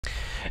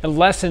And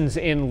lessons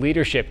in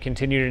leadership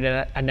continued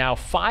in a now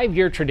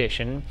 5-year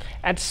tradition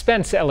at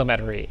Spence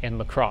Elementary in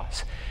La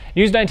Crosse.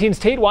 News 19's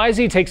Tate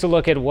Wisey takes a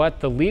look at what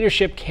the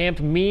leadership camp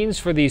means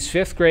for these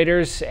 5th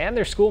graders and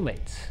their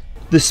schoolmates.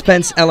 The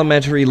Spence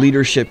Elementary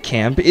Leadership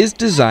Camp is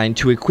designed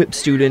to equip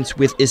students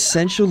with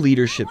essential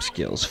leadership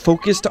skills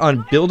focused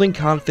on building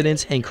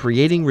confidence and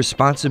creating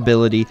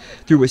responsibility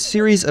through a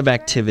series of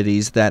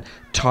activities that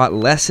taught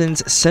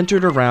lessons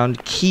centered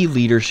around key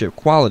leadership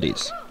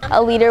qualities.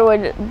 A leader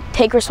would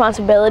take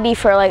responsibility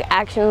for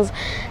actions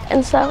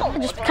and stuff.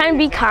 Just kind of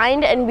be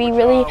kind and be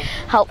really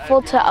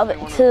helpful to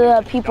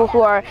the people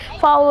who are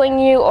following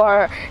you,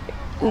 or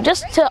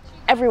just to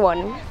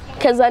everyone,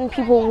 because then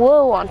people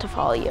will want to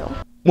follow you.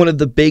 One of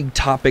the big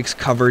topics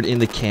covered in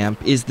the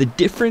camp is the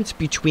difference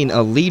between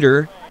a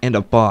leader and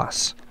a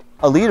boss.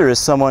 A leader is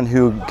someone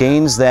who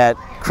gains that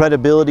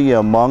credibility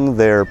among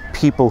their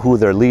people who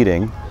they're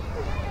leading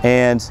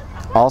and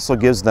also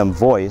gives them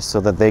voice so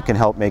that they can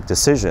help make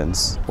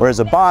decisions. Whereas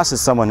a boss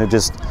is someone who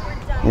just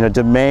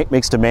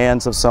makes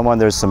demands of someone.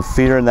 There's some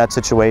fear in that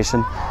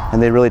situation,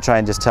 and they really try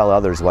and just tell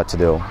others what to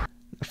do.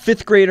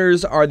 5th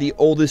graders are the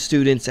oldest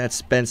students at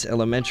Spence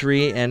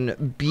Elementary,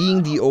 and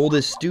being the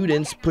oldest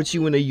students puts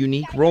you in a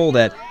unique role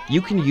that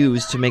you can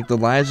use to make the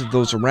lives of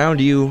those around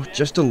you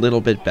just a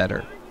little bit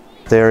better.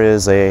 There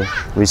is a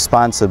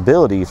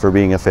responsibility for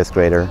being a 5th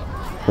grader,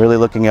 really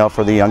looking out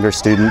for the younger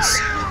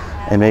students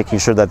and making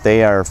sure that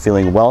they are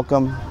feeling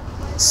welcome,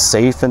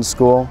 safe in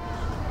school,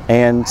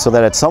 and so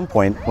that at some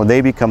point when they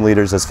become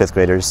leaders as 5th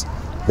graders,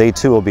 they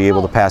too will be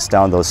able to pass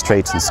down those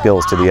traits and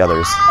skills to the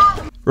others.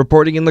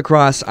 Reporting in La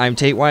Crosse, I'm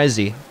Tate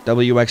Wisey,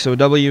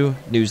 WXOW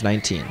News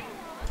 19.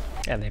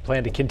 And they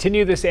plan to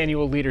continue this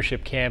annual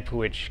leadership camp,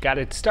 which got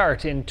its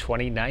start in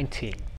 2019.